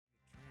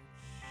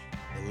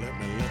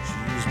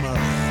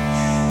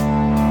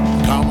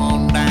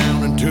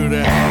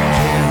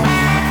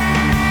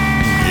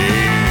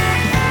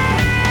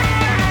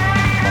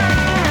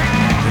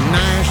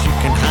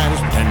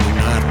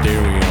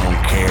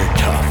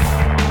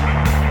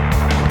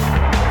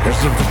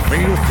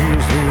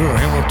feel,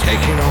 and we're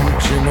taking on,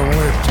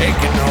 we're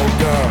taking no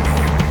dub.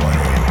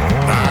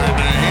 Out in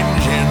the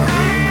engine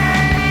room,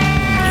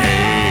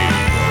 yeah.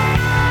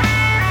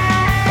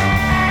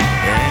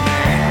 In the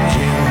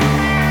engine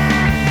room,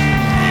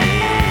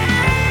 yeah.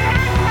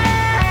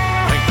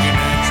 Thinking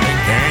and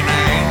thinking in the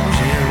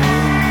engine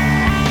room,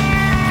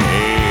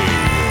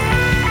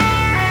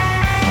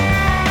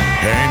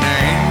 yeah. In the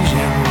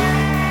engine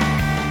room,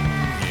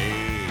 yeah.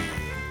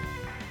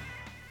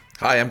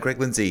 Hi, I'm Greg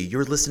Lindsay.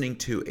 You're listening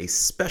to a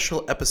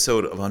special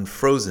episode of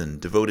Unfrozen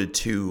devoted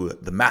to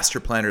the master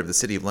planner of the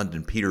City of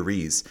London, Peter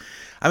Rees.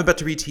 I'm about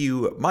to read to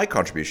you my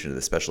contribution to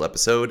this special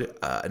episode,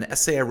 an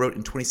essay I wrote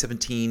in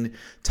 2017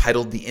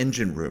 titled The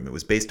Engine Room. It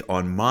was based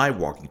on my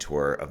walking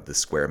tour of the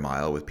Square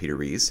Mile with Peter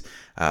Rees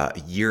a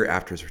year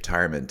after his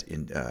retirement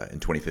in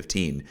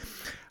 2015.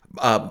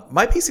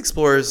 My piece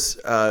explores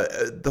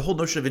the whole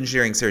notion of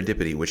engineering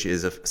serendipity, which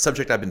is a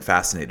subject I've been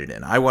fascinated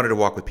in. I wanted to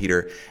walk with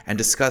Peter and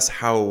discuss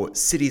how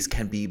cities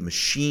can be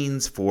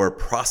machines for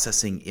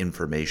processing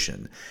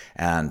information.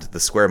 And the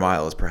Square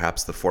Mile is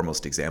perhaps the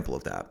foremost example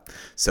of that.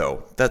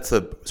 So that's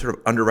the sort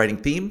of underwriting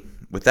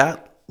theme. With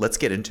that, let's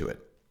get into it.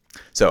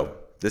 So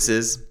this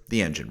is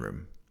The Engine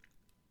Room.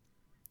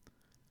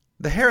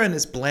 The Heron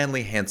is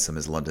blandly handsome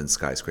as London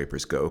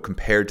skyscrapers go,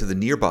 compared to the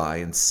nearby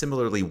and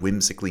similarly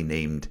whimsically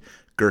named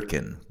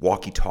Gherkin,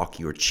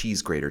 Walkie-Talkie, or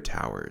Cheese Grater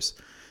Towers.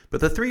 But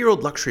the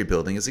 3-year-old luxury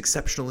building is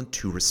exceptional in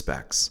 2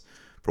 respects.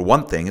 For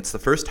one thing, it's the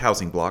first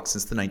housing block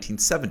since the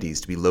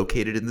 1970s to be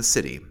located in the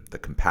city, the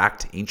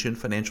compact, ancient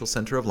financial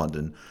centre of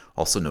London,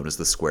 also known as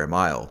the Square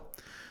Mile.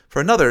 For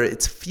another,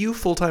 its few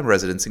full-time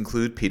residents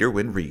include Peter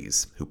Wynne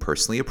Rees, who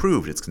personally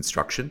approved its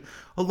construction,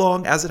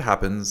 along, as it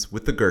happens,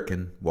 with the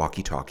Gherkin,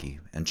 Walkie-Talkie,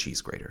 and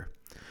Cheese Grater.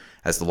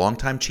 As the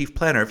longtime chief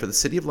planner for the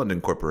City of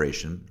London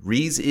Corporation,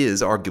 Rees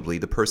is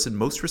arguably the person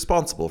most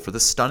responsible for the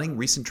stunning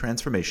recent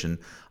transformation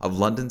of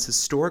London's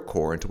historic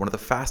core into one of the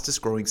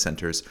fastest growing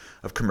centres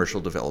of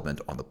commercial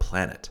development on the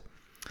planet.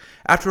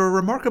 After a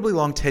remarkably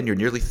long tenure,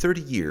 nearly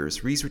 30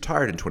 years, Rees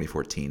retired in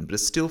 2014, but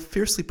is still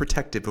fiercely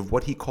protective of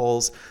what he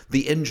calls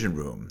the engine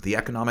room, the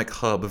economic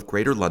hub of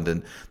Greater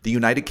London, the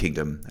United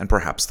Kingdom, and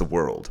perhaps the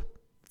world.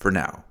 For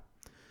now.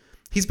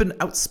 He's been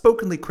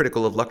outspokenly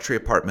critical of luxury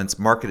apartments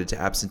marketed to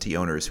absentee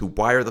owners who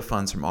wire the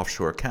funds from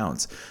offshore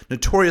accounts,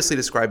 notoriously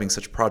describing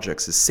such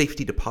projects as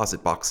safety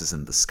deposit boxes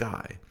in the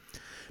sky.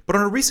 But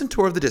on a recent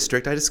tour of the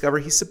district, I discover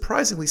he's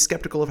surprisingly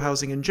skeptical of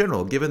housing in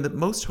general, given that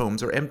most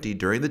homes are empty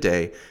during the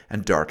day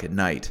and dark at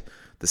night.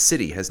 The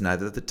city has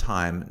neither the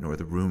time nor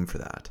the room for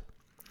that.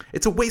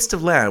 It's a waste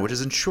of land which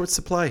is in short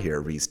supply here,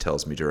 Rees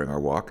tells me during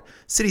our walk.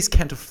 Cities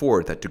can't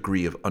afford that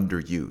degree of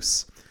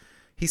underuse.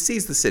 He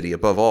sees the city,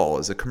 above all,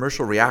 as a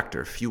commercial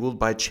reactor fueled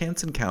by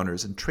chance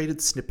encounters and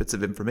traded snippets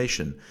of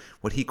information,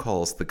 what he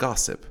calls the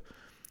gossip.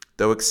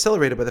 Though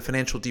accelerated by the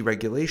financial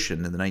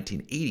deregulation in the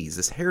 1980s,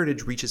 this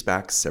heritage reaches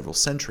back several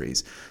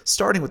centuries,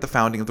 starting with the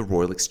founding of the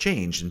Royal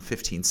Exchange in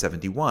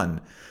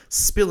 1571,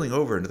 spilling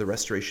over into the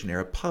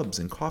Restoration-era pubs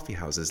and coffee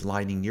houses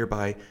lining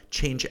nearby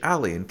Change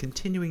Alley, and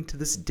continuing to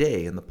this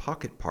day in the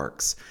pocket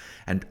parks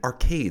and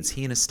arcades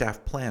he and his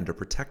staff planned or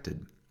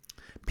protected.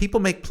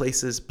 People make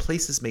places,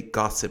 places make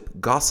gossip,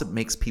 gossip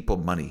makes people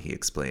money, he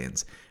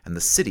explains, and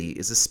the city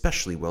is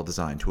especially well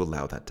designed to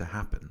allow that to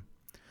happen.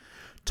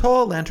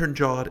 Tall,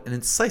 lantern-jawed, and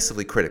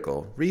incisively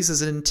critical, Rees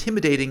is an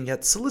intimidating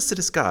yet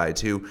solicitous guide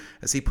to,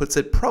 as he puts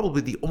it,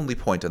 probably the only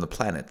point on the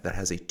planet that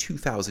has a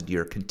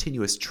 2,000-year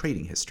continuous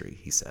trading history,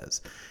 he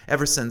says,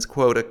 ever since,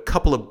 quote, a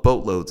couple of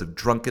boatloads of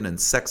drunken and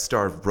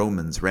sex-starved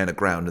Romans ran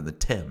aground in the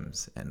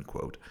Thames, end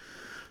quote.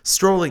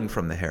 Strolling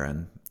from the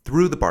Heron,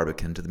 through the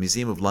Barbican to the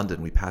Museum of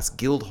London, we pass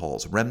guild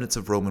halls, remnants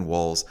of Roman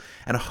walls,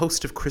 and a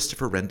host of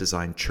Christopher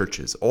Wren-designed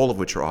churches, all of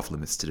which are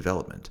off-limits to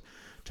development.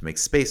 To make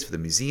space for the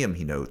museum,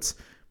 he notes,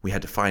 we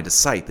had to find a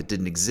site that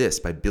didn't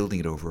exist by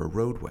building it over a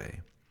roadway.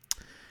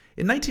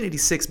 In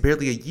 1986,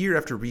 barely a year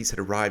after Rees had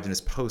arrived in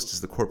his post as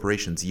the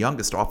corporation's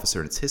youngest officer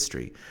in its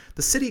history,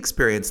 the city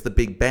experienced the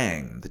Big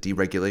Bang, the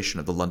deregulation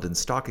of the London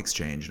Stock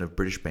Exchange and of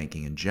British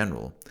banking in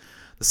general.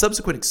 The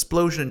subsequent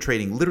explosion in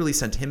trading literally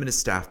sent him and his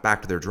staff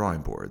back to their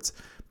drawing boards.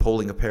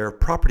 Polling a pair of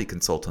property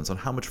consultants on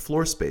how much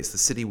floor space the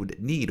city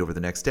would need over the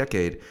next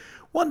decade.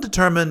 One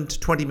determined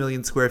 20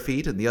 million square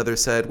feet, and the other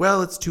said,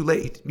 well, it's too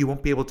late. You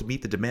won't be able to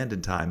meet the demand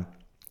in time.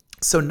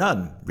 So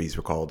none, Rees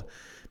recalled.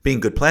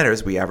 Being good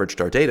planners, we averaged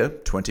our data,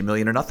 20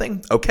 million or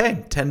nothing.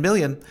 Okay, 10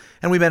 million.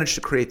 And we managed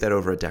to create that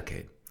over a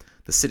decade.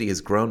 The city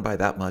has grown by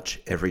that much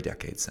every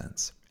decade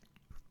since.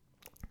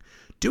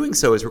 Doing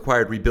so has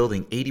required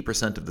rebuilding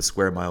 80% of the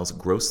Square Mile's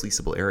gross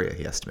leasable area,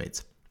 he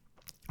estimates.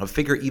 A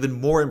figure even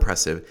more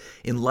impressive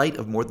in light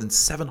of more than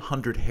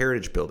 700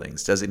 heritage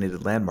buildings,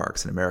 designated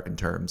landmarks in American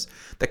terms,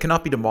 that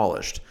cannot be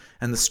demolished,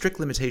 and the strict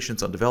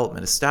limitations on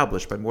development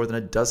established by more than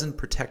a dozen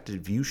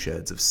protected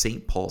viewsheds of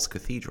St. Paul's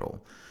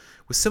Cathedral.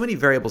 With so many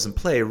variables in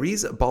play,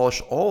 Rees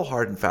abolished all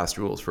hard and fast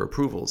rules for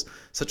approvals,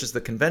 such as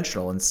the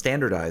conventional and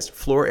standardized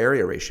floor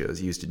area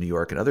ratios used in New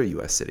York and other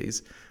U.S.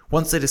 cities.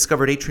 Once they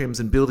discovered atriums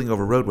and building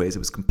over roadways, it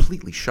was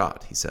completely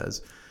shot, he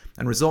says.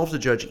 and resolved to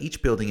judge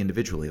each building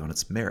individually on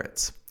its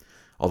merits.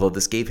 Although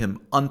this gave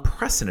him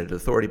unprecedented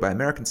authority by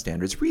American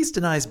standards, Rees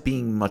denies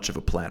being much of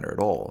a planner at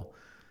all.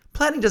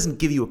 Planning doesn't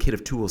give you a kit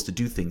of tools to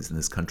do things in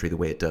this country the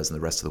way it does in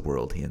the rest of the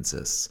world, he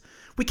insists.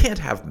 We can't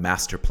have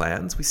master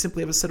plans, we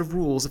simply have a set of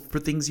rules for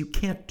things you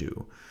can't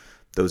do.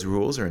 Those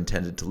rules are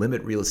intended to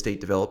limit real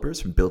estate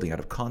developers from building out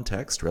of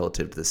context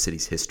relative to the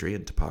city's history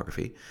and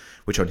topography,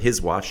 which on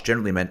his watch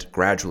generally meant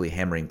gradually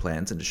hammering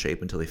plans into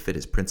shape until they fit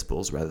his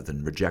principles rather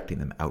than rejecting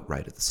them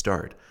outright at the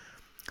start.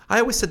 I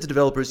always said to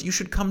developers, you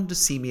should come to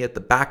see me at the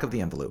back of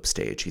the envelope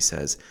stage, he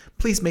says.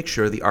 Please make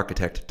sure the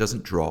architect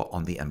doesn't draw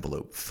on the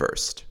envelope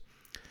first.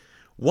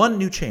 One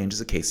new change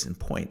is a case in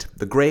point.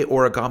 The gray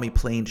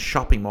origami-planed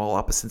shopping mall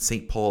opposite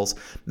St. Paul's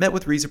met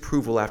with Rees'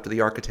 approval after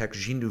the architect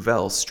Jean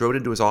Nouvel strode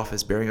into his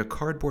office bearing a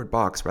cardboard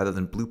box rather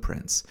than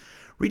blueprints.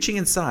 Reaching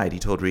inside, he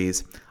told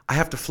Rees, I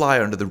have to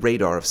fly under the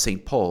radar of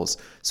St. Paul's,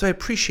 so I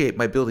appreciate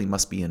my building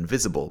must be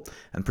invisible,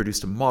 and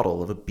produced a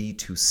model of a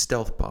B-2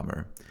 stealth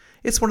bomber.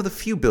 It's one of the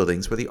few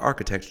buildings where the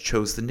architect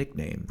chose the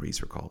nickname,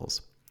 Rees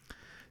recalls.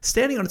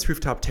 Standing on its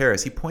rooftop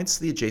terrace, he points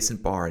to the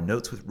adjacent bar and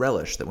notes with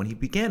relish that when he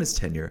began his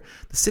tenure,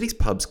 the city's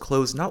pubs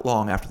closed not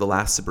long after the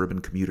last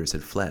suburban commuters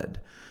had fled.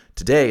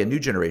 Today, a new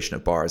generation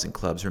of bars and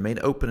clubs remain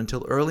open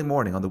until early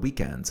morning on the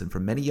weekends, and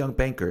for many young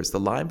bankers, the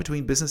line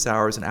between business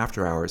hours and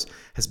after hours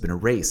has been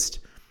erased.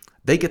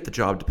 They get the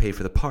job to pay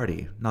for the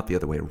party, not the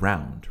other way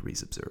around,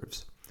 Rees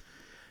observes.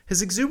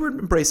 His exuberant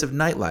embrace of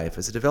nightlife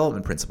as a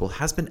development principle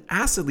has been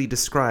acidly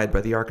described by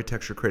the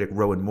architecture critic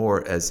Rowan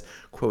Moore as,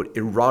 quote,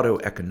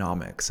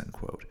 eroto-economics,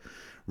 unquote.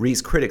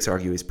 Rees' critics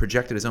argue he's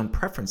projected his own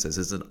preferences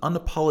as an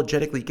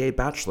unapologetically gay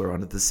bachelor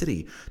onto the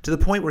city, to the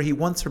point where he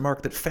once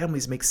remarked that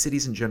families make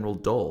cities in general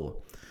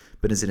dull.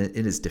 But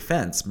in his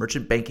defense,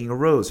 merchant banking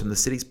arose from the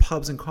city's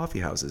pubs and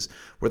coffeehouses,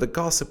 where the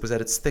gossip was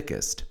at its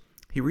thickest.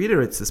 He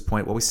reiterates this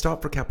point while we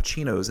stop for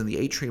cappuccinos in the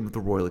atrium of the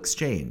Royal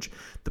Exchange,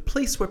 the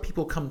place where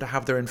people come to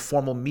have their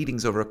informal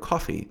meetings over a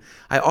coffee.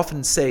 I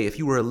often say if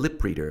you were a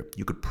lip reader,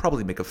 you could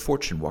probably make a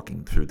fortune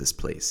walking through this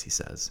place, he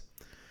says.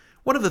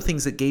 One of the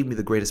things that gave me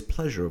the greatest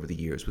pleasure over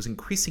the years was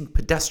increasing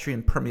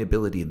pedestrian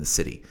permeability in the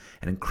city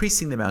and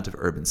increasing the amount of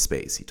urban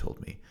space, he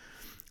told me.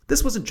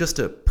 This wasn't just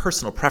a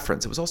personal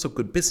preference, it was also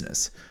good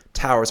business.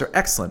 Towers are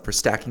excellent for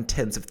stacking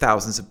tens of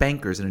thousands of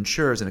bankers and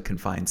insurers in a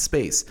confined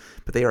space,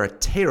 but they are a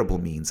terrible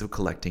means of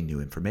collecting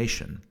new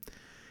information.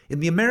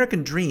 In the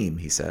American dream,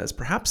 he says,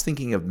 perhaps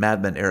thinking of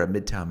Mad Men-era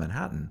Midtown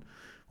Manhattan,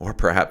 or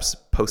perhaps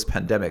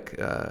post-pandemic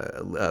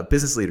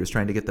business leaders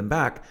trying to get them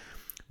back,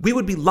 we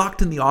would be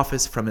locked in the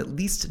office from at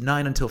least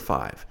 9 until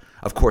 5.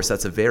 Of course,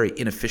 that's a very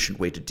inefficient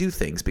way to do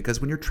things, because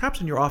when you're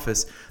trapped in your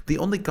office, the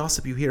only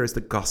gossip you hear is the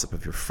gossip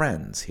of your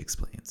friends, he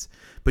explains.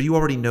 But you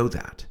already know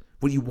that.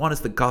 What you want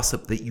is the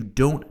gossip that you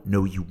don't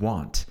know you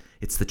want.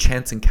 It's the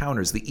chance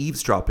encounters, the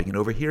eavesdropping and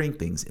overhearing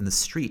things in the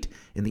street,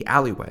 in the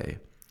alleyway.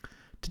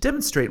 To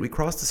demonstrate, we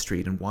cross the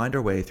street and wind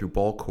our way through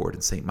Ball Court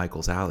and St.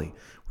 Michael's Alley,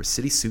 where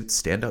city suits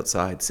stand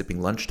outside sipping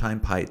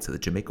lunchtime pints at the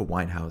Jamaica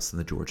Wine House and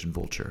the George and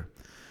Vulture.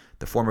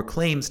 The former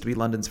claims to be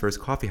London's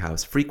first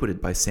coffeehouse,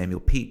 frequented by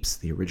Samuel Pepys,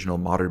 the original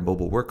modern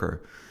mobile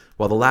worker,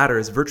 while the latter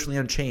is virtually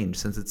unchanged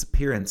since its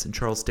appearance in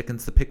Charles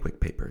Dickens' The Pickwick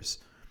Papers.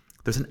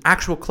 There's an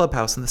actual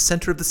clubhouse in the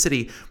center of the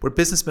city where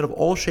businessmen of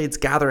all shades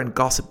gather and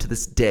gossip to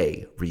this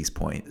day, Rees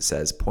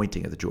says,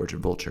 pointing at the George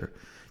and Vulture.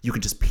 You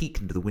can just peek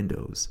into the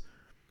windows.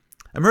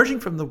 Emerging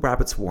from the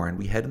Rabbit's Warren,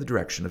 we head in the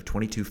direction of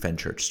 22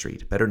 Fenchurch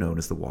Street, better known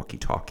as the Walkie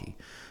Talkie.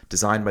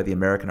 Designed by the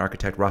American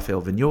architect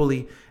Raphael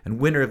Vignoli and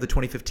winner of the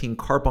 2015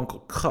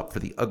 Carbuncle Cup for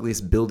the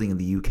ugliest building in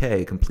the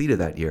UK, completed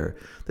that year,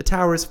 the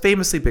tower is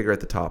famously bigger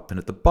at the top than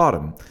at the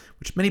bottom,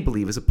 which many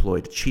believe is a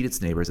ploy to cheat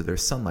its neighbors of their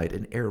sunlight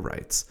and air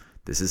rights.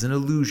 This is an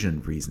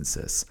illusion, Rees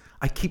insists.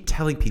 I keep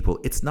telling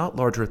people it's not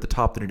larger at the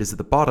top than it is at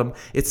the bottom,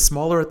 it's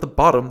smaller at the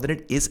bottom than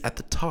it is at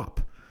the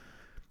top.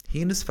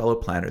 He and his fellow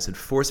planners had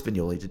forced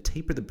Vignoli to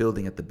taper the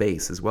building at the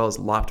base, as well as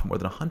lopped more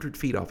than 100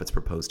 feet off its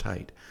proposed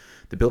height.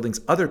 The building's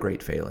other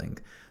great failing,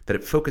 that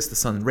it focused the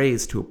sun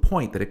rays to a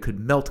point that it could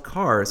melt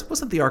cars,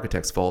 wasn't the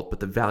architect's fault, but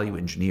the value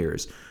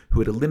engineers, who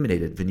had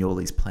eliminated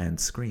Vignoli's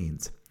planned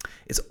screens.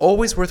 It's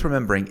always worth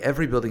remembering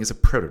every building is a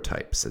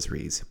prototype, says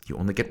Rees. You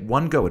only get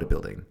one go at a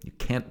building. You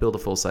can't build a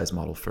full-size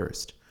model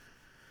first.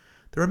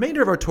 The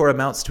remainder of our tour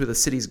amounts to the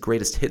city's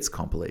greatest hits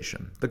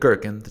compilation, the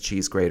Gherkin, the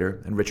Cheese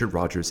Grater, and Richard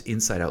Rogers'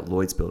 inside-out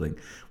Lloyd's building,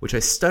 which I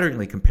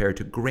stutteringly compared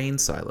to grain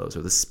silos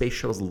or the space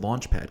shuttle's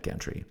launchpad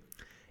gantry.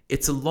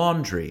 It's a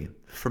laundry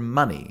for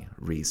money,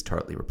 Rees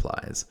tartly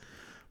replies.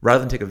 Rather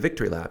than take a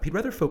victory lap, he'd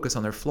rather focus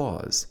on their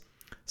flaws.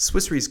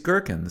 Swiss Re's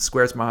Gherkin, the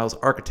square mile's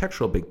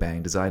architectural Big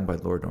Bang designed by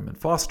Lord Norman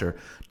Foster,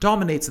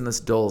 dominates and thus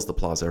dulls the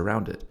plaza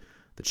around it.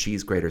 The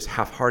Cheese Grater's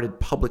half-hearted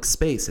public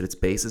space at its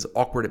base is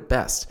awkward at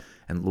best,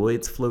 and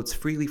Lloyd's floats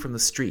freely from the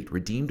street,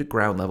 redeemed at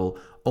ground level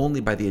only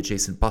by the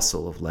adjacent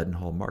bustle of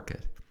Leadenhall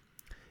Market.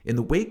 In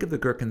the wake of the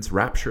Gherkin's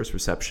rapturous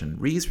reception,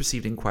 Rees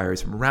received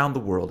inquiries from around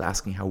the world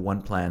asking how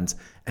one plans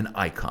an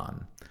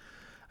icon.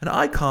 An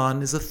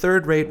icon is a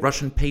third-rate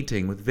Russian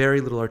painting with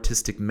very little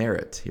artistic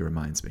merit, he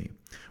reminds me,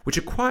 which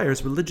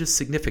acquires religious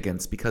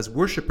significance because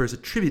worshippers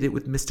attribute it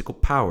with mystical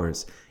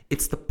powers.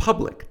 It's the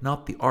public,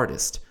 not the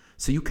artist.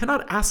 So you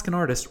cannot ask an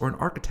artist or an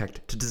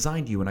architect to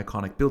design you an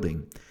iconic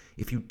building.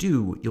 If you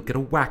do, you'll get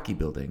a wacky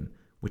building,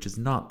 which is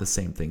not the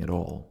same thing at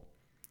all.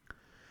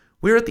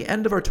 We're at the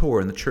end of our tour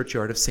in the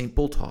churchyard of St.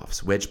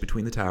 Botolph's, wedged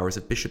between the towers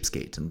of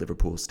Bishopsgate and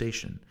Liverpool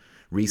Station.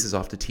 Rhys is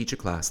off to teach a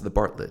class at the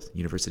Bartlett,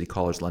 University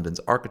College London's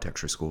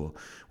architecture school,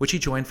 which he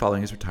joined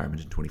following his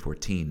retirement in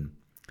 2014.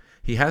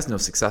 He has no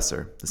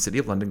successor. The City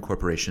of London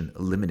Corporation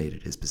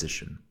eliminated his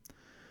position.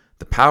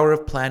 The power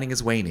of planning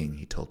is waning,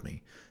 he told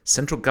me.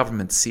 Central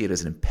governments see it as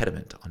an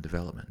impediment on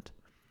development.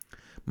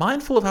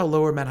 Mindful of how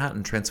Lower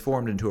Manhattan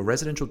transformed into a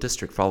residential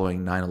district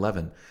following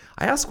 9/11,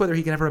 I ask whether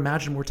he can ever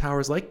imagine more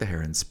towers like the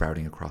Herons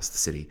sprouting across the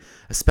city,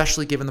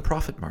 especially given the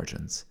profit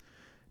margins.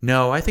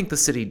 No, I think the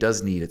city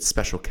does need its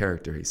special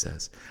character, he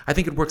says. I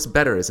think it works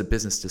better as a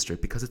business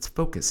district because it's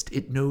focused.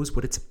 It knows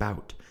what it's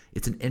about.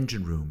 It's an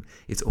engine room.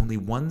 It's only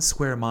 1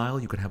 square mile.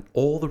 You can have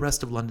all the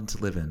rest of London to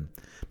live in.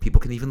 People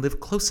can even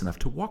live close enough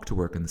to walk to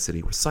work in the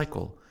city or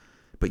cycle.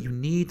 But you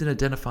need an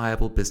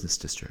identifiable business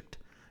district.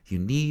 You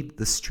need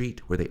the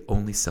street where they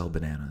only sell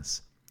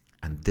bananas.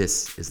 And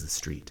this is the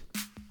street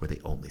where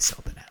they only sell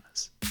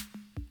bananas.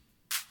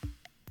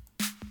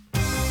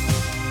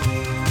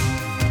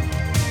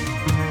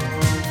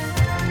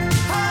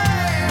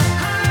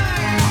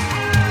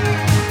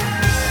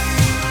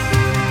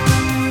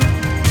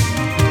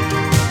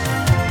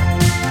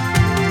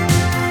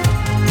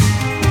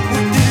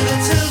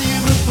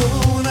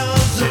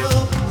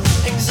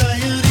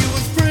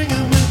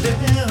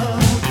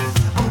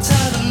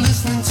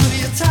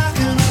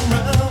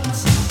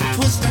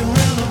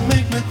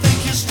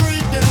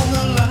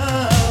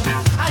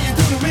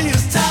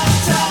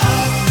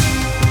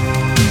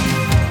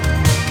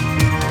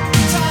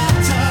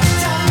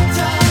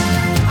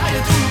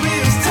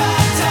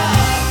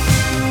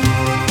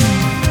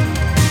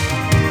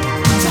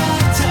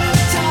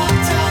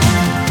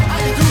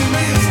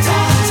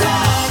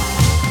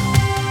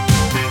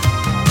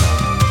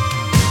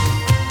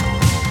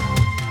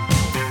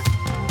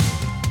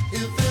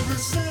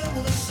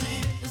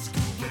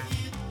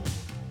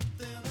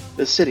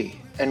 The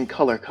City and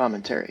Color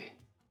Commentary.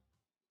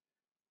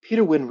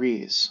 Peter Wynne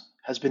Rhys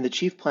has been the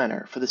chief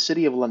planner for the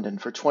City of London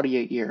for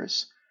 28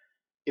 years.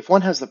 If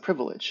one has the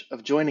privilege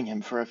of joining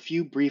him for a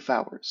few brief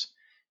hours,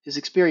 his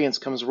experience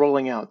comes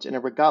rolling out in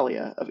a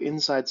regalia of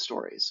inside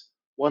stories,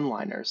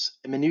 one-liners,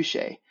 and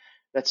minutiae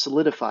that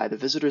solidify the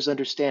visitor's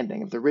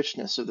understanding of the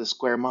richness of the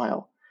square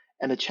mile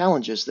and the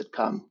challenges that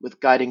come with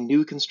guiding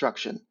new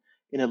construction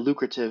in a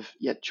lucrative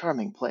yet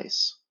charming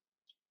place.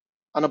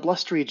 On a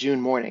blustery June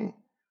morning,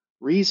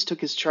 Rhys took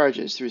his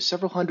charges through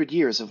several hundred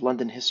years of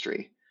London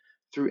history,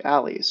 through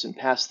alleys and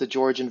past the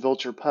George and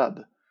Vulture pub,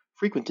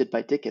 frequented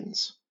by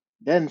Dickens,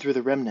 then through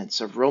the remnants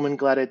of Roman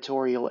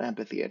gladiatorial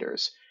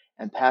amphitheaters,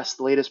 and past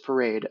the latest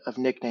parade of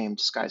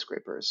nicknamed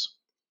skyscrapers.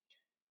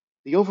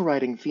 The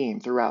overriding theme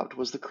throughout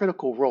was the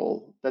critical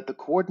role that the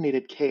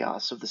coordinated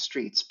chaos of the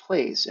streets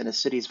plays in a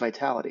city's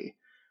vitality,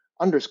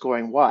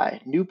 underscoring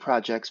why new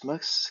projects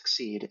must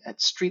succeed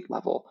at street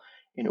level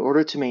in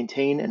order to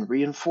maintain and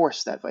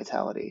reinforce that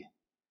vitality.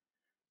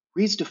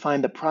 Rhys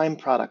defined the prime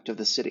product of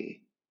the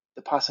city,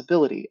 the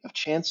possibility of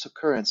chance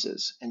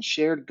occurrences and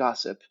shared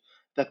gossip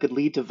that could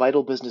lead to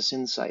vital business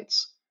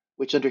insights,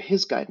 which under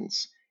his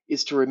guidance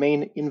is to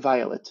remain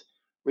inviolate,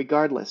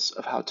 regardless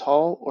of how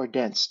tall or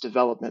dense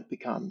development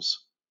becomes.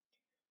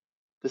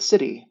 The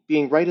city,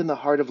 being right in the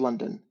heart of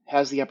London,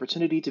 has the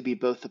opportunity to be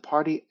both the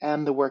party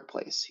and the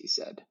workplace, he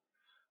said.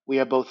 We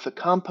are both the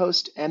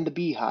compost and the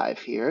beehive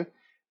here,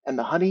 and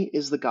the honey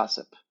is the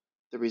gossip,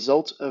 the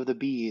result of the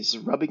bees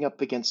rubbing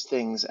up against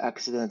things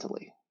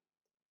accidentally.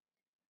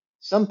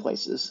 Some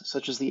places,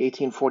 such as the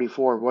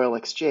 1844 Royal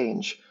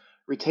Exchange,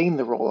 retain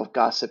the role of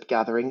gossip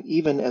gathering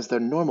even as their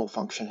normal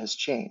function has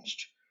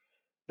changed.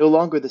 No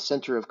longer the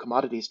center of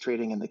commodities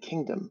trading in the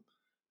kingdom,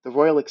 the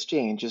Royal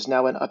Exchange is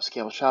now an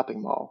upscale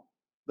shopping mall,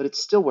 but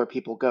it's still where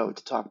people go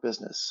to talk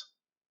business.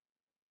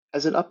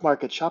 As an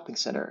upmarket shopping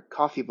center,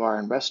 coffee bar,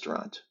 and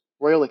restaurant,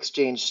 Royal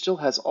Exchange still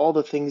has all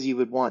the things you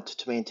would want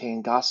to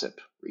maintain gossip,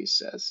 Rhys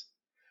says.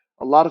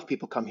 A lot of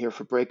people come here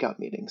for breakout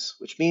meetings,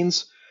 which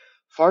means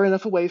far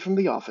enough away from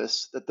the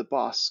office that the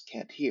boss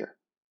can't hear.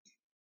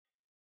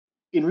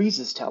 In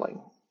Rhys's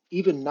telling,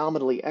 even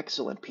nominally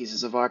excellent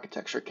pieces of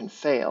architecture can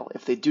fail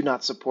if they do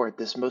not support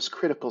this most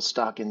critical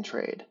stock in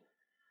trade.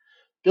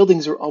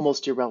 Buildings are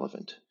almost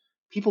irrelevant.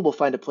 People will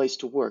find a place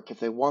to work if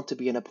they want to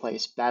be in a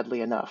place badly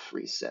enough,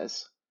 Rhys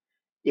says.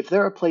 If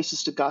there are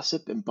places to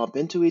gossip and bump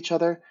into each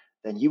other,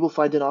 then you will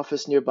find an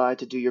office nearby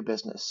to do your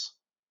business.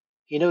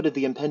 He noted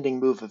the impending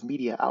move of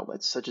media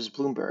outlets such as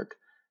Bloomberg,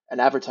 and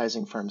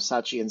advertising firm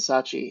Saatchi &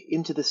 Saatchi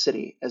into the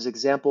city as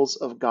examples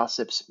of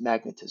gossip's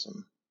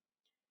magnetism.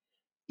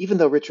 Even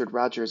though Richard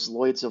Rogers'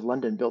 Lloyd's of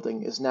London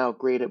building is now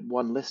grade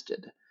 1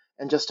 listed,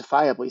 and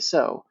justifiably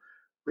so,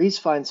 Rees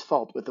finds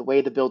fault with the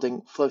way the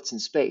building floats in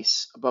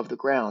space above the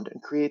ground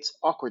and creates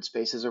awkward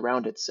spaces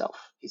around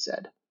itself, he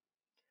said.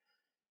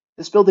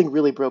 This building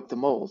really broke the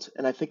mold,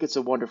 and I think it's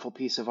a wonderful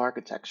piece of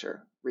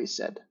architecture, Rees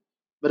said.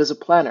 But as a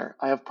planner,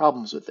 I have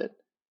problems with it.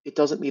 It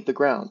doesn't meet the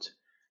ground.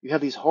 You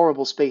have these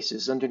horrible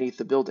spaces underneath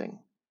the building.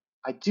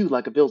 I do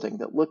like a building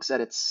that looks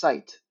at its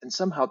site and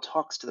somehow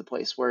talks to the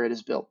place where it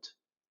is built.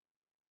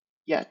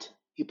 Yet,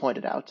 he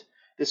pointed out,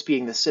 this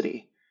being the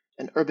city,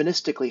 an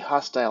urbanistically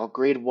hostile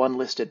Grade 1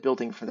 listed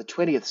building from the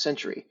 20th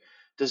century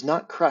does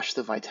not crush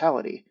the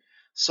vitality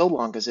so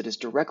long as it is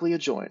directly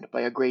adjoined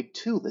by a Grade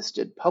 2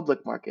 listed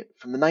public market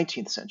from the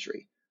 19th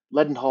century,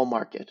 Leadenhall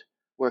Market,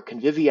 where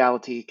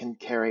conviviality can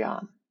carry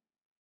on.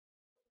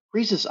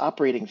 Rees's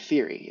operating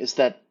theory is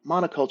that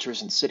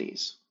monocultures in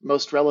cities,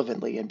 most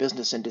relevantly in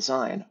business and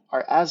design,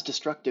 are as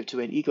destructive to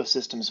an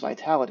ecosystem's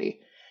vitality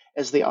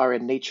as they are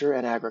in nature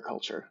and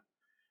agriculture.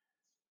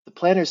 The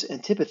planner's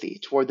antipathy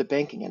toward the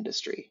banking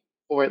industry,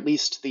 or at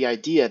least the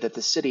idea that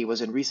the city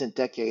was in recent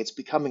decades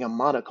becoming a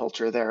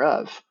monoculture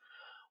thereof,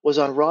 was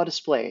on raw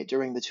display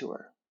during the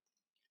tour.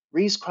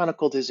 Rees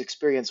chronicled his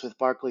experience with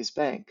Barclays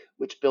Bank,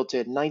 which built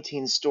a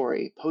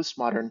 19-story,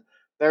 postmodern,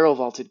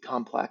 barrel-vaulted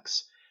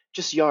complex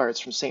just yards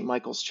from St.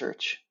 Michael's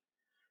Church.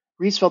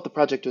 Rees felt the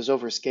project was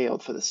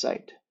overscaled for the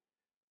site.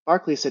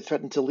 Barclays had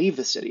threatened to leave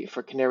the city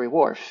for Canary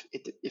Wharf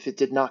if it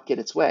did not get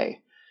its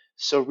way,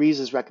 so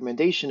Rees's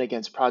recommendation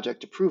against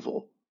project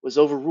approval was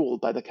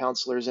overruled by the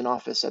councillors in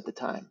office at the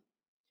time.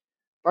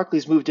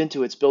 Barclays moved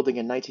into its building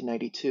in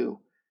 1992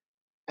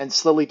 and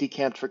slowly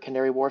decamped for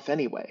Canary Wharf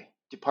anyway,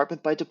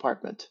 department by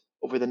department,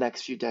 over the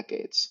next few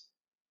decades.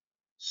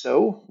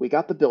 So, we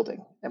got the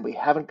building, and we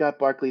haven't got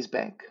Barclays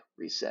Bank,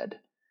 Rees said.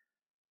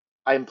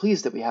 I am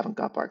pleased that we haven't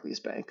got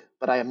Barclays Bank,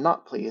 but I am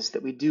not pleased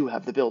that we do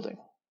have the building.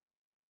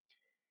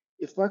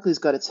 If Barclays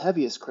got its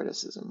heaviest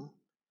criticism,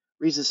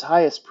 Rees's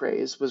highest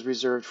praise was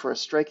reserved for a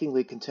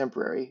strikingly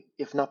contemporary,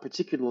 if not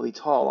particularly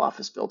tall,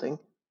 office building,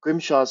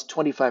 Grimshaw's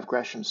 25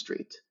 Gresham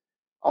Street,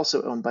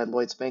 also owned by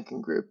Lloyd's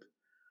Banking Group,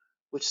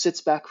 which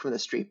sits back from the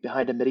street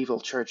behind a medieval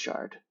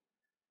churchyard.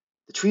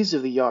 The trees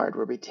of the yard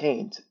were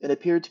retained and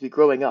appeared to be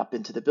growing up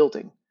into the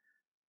building,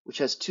 which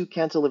has 2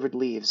 cantilevered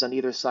leaves on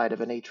either side of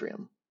an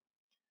atrium.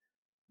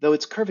 Though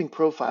its curving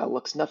profile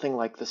looks nothing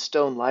like the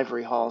stone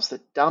livery halls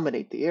that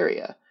dominate the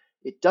area,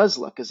 it does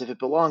look as if it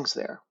belongs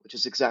there, which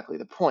is exactly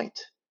the point.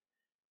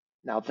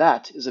 Now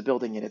that is a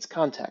building in its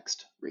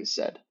context, Rees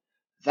said.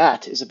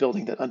 That is a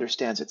building that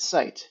understands its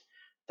site.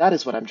 That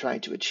is what I'm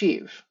trying to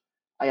achieve.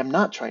 I am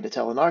not trying to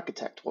tell an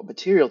architect what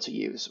material to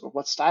use or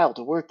what style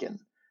to work in.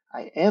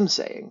 I am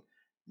saying,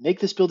 make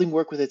this building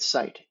work with its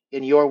site,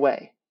 in your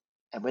way.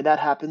 And when that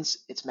happens,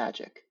 it's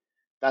magic.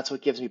 That's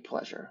what gives me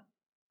pleasure.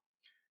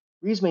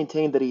 Rees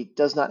maintained that he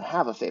does not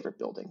have a favorite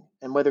building,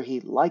 and whether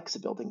he likes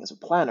a building as a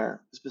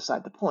planner is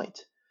beside the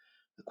point.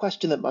 The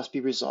question that must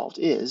be resolved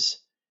is,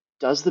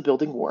 does the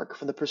building work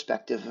from the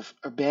perspective of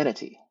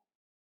urbanity?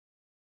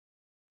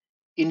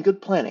 In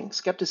good planning,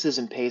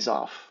 skepticism pays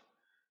off.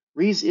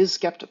 Rees is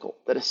skeptical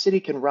that a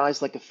city can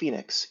rise like a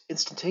phoenix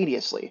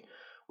instantaneously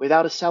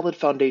without a solid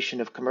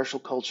foundation of commercial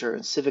culture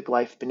and civic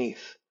life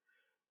beneath.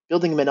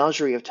 Building a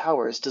menagerie of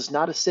towers does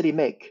not a city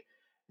make,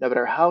 no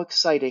matter how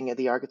exciting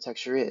the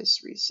architecture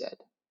is, Rees said.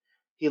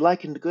 He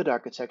likened good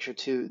architecture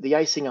to the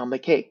icing on the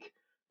cake,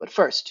 but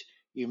first,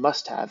 you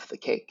must have the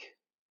cake.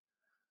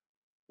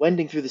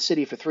 Wending through the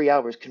city for 3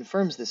 hours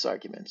confirms this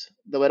argument,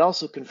 though it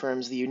also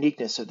confirms the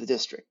uniqueness of the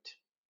district.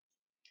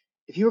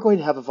 If you are going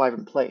to have a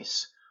vibrant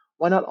place,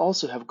 why not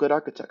also have good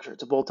architecture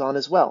to bolt on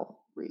as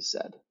well, Rees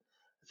said.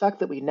 The fact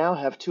that we now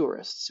have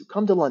tourists who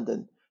come to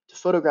London to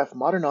photograph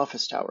modern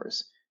office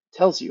towers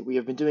tells you we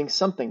have been doing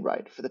something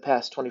right for the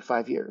past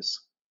 25 years.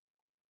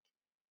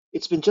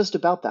 It's been just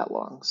about that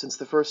long since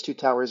the first 2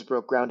 towers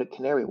broke ground at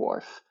Canary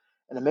Wharf,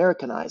 an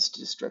Americanized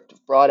district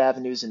of broad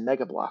avenues and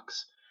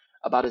megablocks,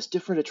 about as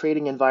different a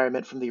trading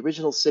environment from the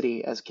original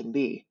city as can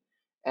be,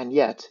 and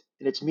yet,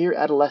 in its mere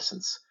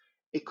adolescence,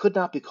 it could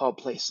not be called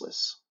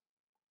placeless.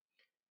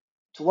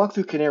 To walk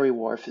through Canary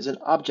Wharf is an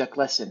object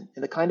lesson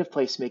in the kind of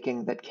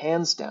placemaking that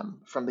can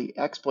stem from the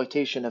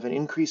exploitation of an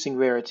increasing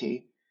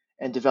rarity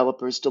and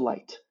developer's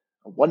delight,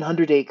 a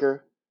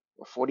 100-acre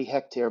or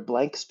 40-hectare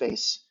blank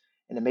space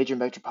in a major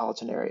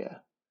metropolitan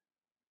area.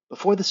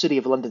 Before the City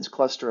of London's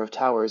cluster of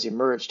towers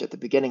emerged at the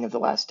beginning of the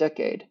last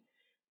decade,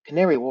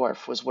 Canary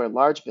Wharf was where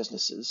large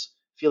businesses,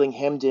 feeling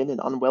hemmed in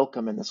and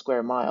unwelcome in the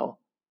square mile,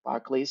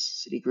 Barclays,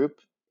 Citigroup,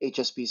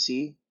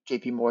 HSBC,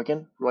 JP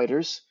Morgan,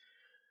 Reuters,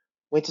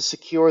 went to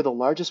secure the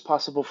largest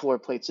possible floor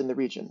plates in the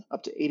region,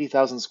 up to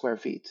 80,000 square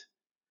feet.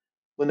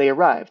 When they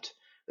arrived,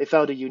 they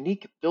found a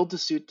unique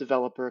build-to-suit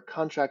developer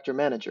contractor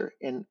manager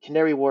in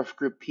Canary Wharf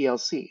Group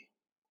plc.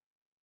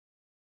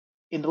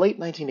 In the late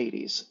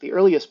 1980s, the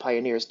earliest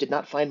pioneers did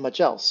not find much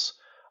else,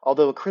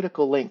 although a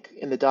critical link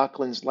in the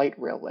Docklands Light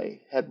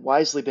Railway had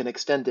wisely been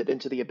extended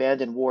into the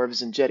abandoned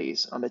wharves and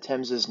jetties on the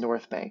Thames's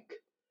north bank.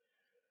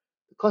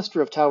 The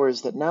cluster of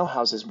towers that now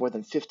houses more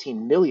than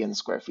 15 million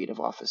square feet of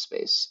office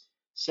space,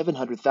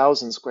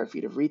 700,000 square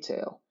feet of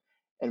retail,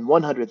 and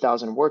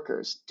 100,000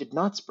 workers did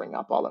not spring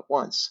up all at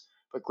once,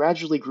 but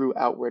gradually grew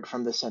outward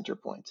from the center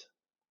point.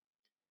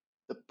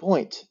 The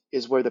point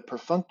is where the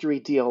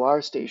perfunctory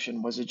DLR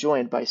station was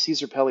adjoined by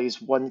Caesar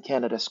Pelli's One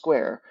Canada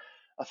Square,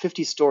 a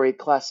 50-story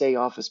Class A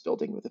office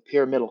building with a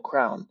pyramidal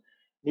crown,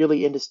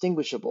 nearly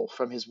indistinguishable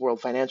from his World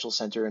Financial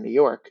Center in New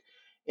York,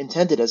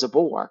 intended as a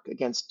bulwark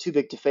against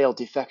too-big-to-fail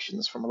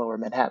defections from lower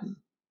Manhattan.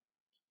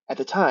 At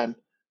the time,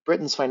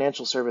 Britain's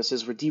financial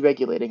services were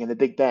deregulating in the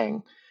Big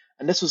Bang,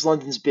 and this was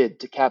London's bid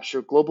to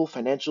capture global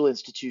financial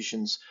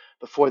institutions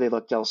before they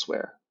looked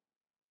elsewhere.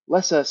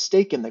 Less a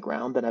stake in the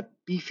ground than a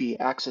beefy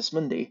axis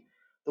mundi,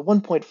 the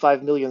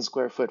 1.5 million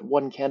square foot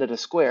One Canada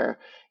Square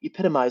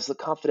epitomized the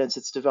confidence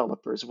its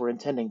developers were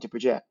intending to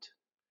project.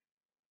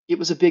 It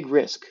was a big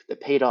risk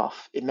that paid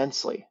off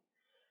immensely.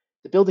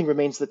 The building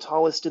remains the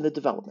tallest in the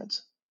development,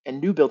 and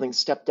new buildings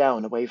step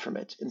down away from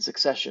it in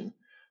succession,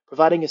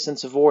 providing a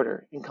sense of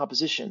order and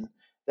composition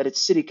that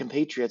its city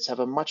compatriots have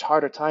a much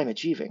harder time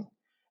achieving,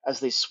 as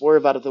they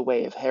swerve out of the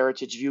way of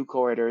heritage view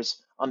corridors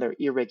on their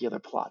irregular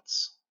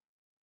plots.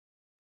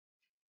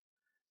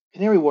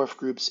 Canary Wharf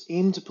Group's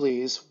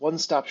aim-to-please,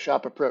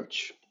 one-stop-shop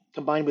approach,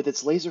 combined with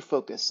its laser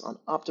focus on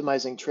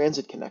optimizing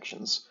transit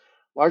connections,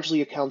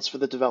 largely accounts for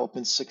the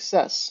development's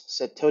success,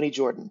 said Tony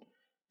Jordan,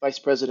 Vice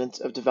President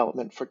of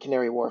Development for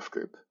Canary Wharf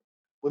Group.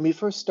 When we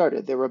first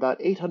started, there were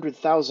about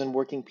 800,000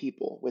 working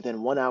people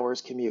within 1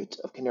 hour's commute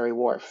of Canary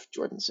Wharf,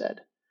 Jordan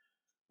said.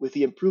 With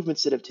the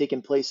improvements that have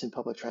taken place in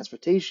public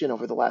transportation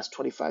over the last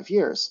 25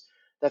 years,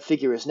 that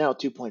figure is now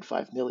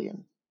 2.5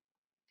 million.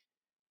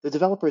 The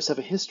developers have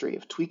a history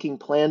of tweaking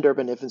planned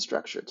urban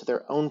infrastructure to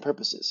their own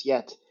purposes,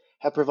 yet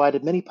have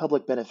provided many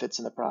public benefits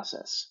in the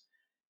process.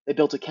 They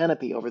built a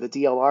canopy over the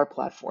DLR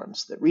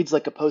platforms that reads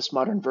like a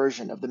postmodern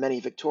version of the many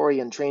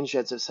Victorian train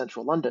sheds of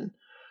central London,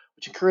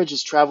 which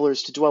encourages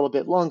travelers to dwell a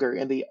bit longer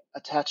in the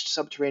attached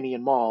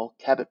subterranean mall,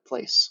 Cabot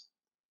Place.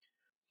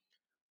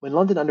 When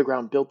London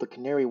Underground built the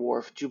Canary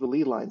Wharf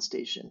Jubilee Line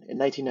station in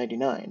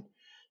 1999,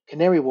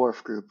 Canary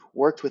Wharf Group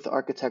worked with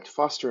architect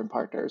Foster &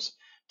 Partners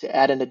to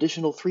add an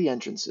additional 3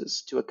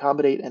 entrances to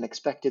accommodate an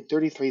expected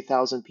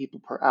 33,000 people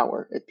per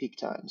hour at peak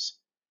times.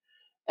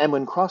 And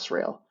when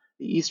Crossrail,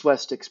 the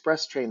east-west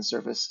express train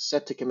service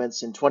set to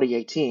commence in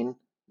 2018,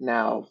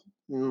 now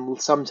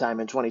sometime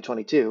in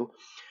 2022,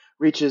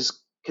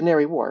 reaches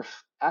Canary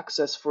Wharf,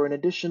 access for an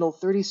additional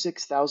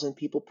 36,000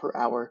 people per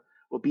hour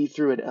will be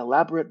through an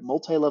elaborate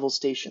multi-level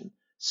station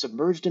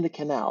submerged in a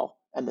canal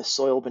and the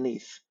soil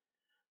beneath.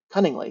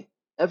 Cunningly,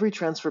 every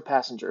transfer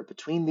passenger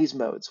between these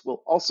modes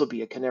will also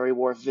be a Canary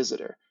Wharf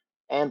visitor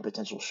and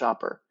potential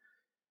shopper.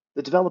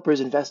 The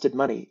developers invested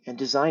money and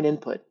design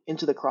input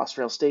into the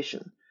Crossrail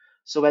station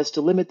so as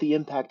to limit the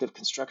impact of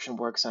construction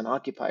works on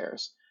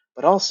occupiers,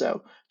 but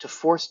also to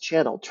force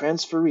channel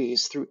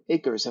transferees through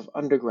acres of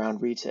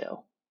underground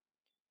retail.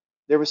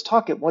 There was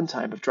talk at one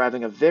time of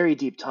driving a very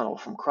deep tunnel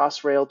from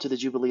Crossrail to the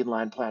Jubilee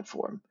Line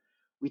platform.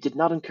 We did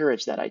not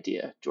encourage that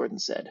idea, Jordan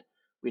said.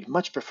 We'd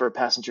much prefer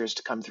passengers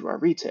to come through our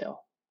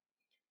retail.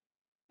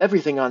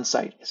 Everything on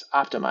site is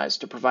optimized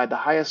to provide the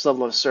highest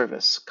level of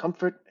service,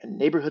 comfort, and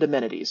neighborhood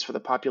amenities for the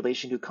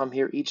population who come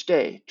here each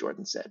day,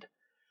 Jordan said.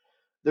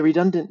 The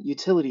redundant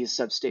utilities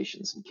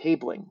substations and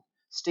cabling,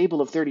 stable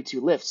of 32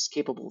 lifts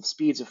capable of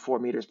speeds of 4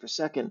 meters per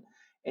second,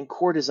 and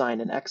core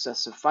design in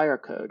excess of fire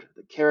code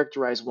that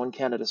characterize One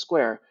Canada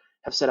Square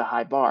have set a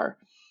high bar.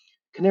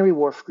 Canary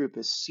Wharf Group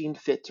has seen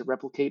fit to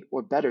replicate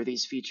or better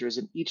these features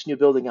in each new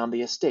building on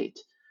the estate,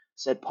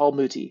 said Paul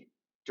Muti,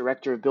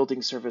 Director of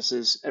Building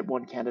Services at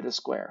One Canada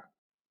Square.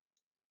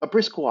 A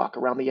brisk walk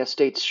around the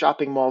estate's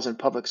shopping malls and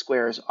public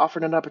squares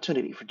offered an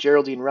opportunity for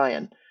Geraldine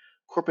Ryan,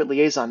 Corporate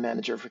Liaison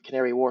Manager for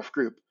Canary Wharf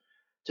Group,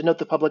 to note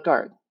the public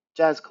art,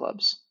 jazz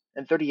clubs,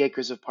 and 30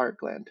 acres of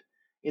parkland,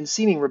 in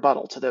seeming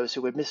rebuttal to those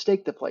who would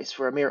mistake the place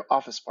for a mere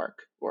office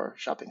park or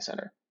shopping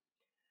center.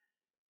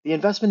 The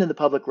investment in the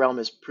public realm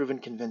has proven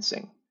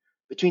convincing.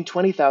 Between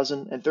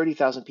 20,000 and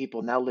 30,000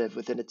 people now live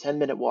within a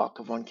 10-minute walk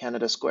of One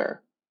Canada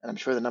Square, and I'm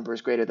sure the number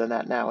is greater than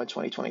that now in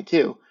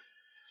 2022.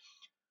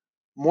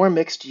 More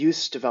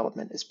mixed-use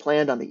development is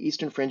planned on the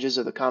eastern fringes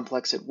of the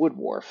complex at Wood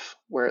Wharf,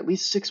 where at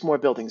least 6 more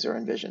buildings are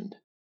envisioned.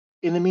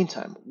 In the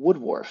meantime, Wood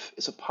Wharf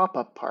is a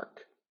pop-up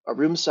park. A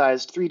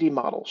room-sized 3D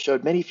model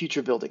showed many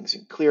future buildings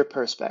in clear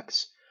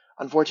perspex.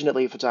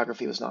 Unfortunately,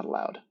 photography was not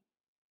allowed.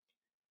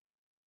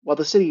 While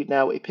the city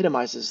now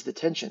epitomizes the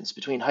tensions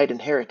between height and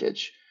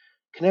heritage,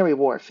 Canary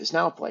Wharf is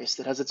now a place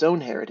that has its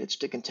own heritage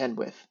to contend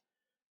with.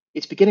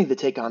 It's beginning to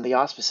take on the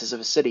auspices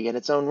of a city in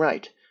its own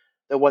right,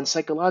 though one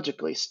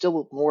psychologically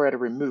still more at a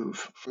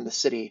remove from the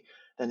city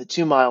than the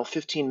 2-mile,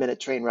 15-minute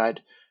train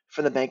ride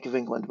from the Bank of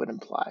England would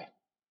imply.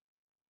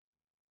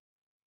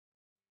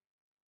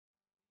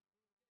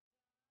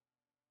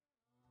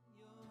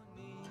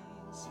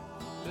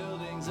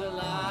 Buildings are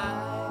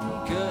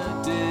like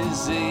a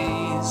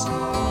disease.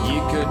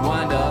 You could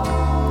wind up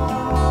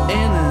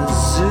in a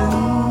zoo,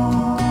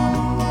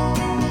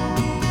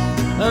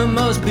 and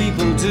most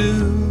people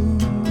do.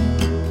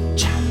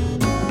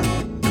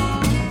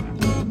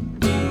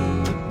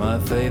 My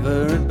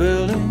favorite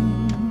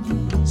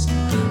buildings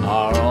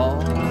are all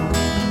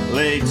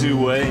laid to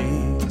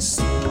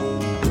waste.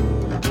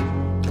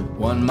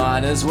 One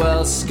might as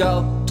well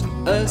sculpt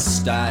a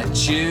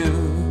statue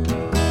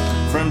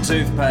from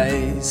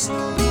toothpaste.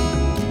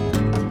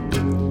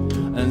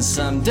 And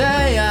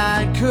someday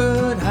I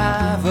could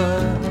have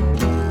a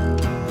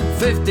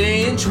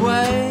 50-inch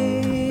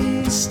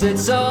waist.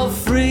 It's all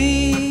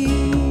free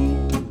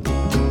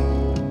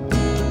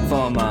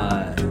for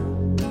my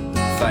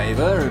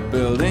favorite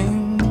building.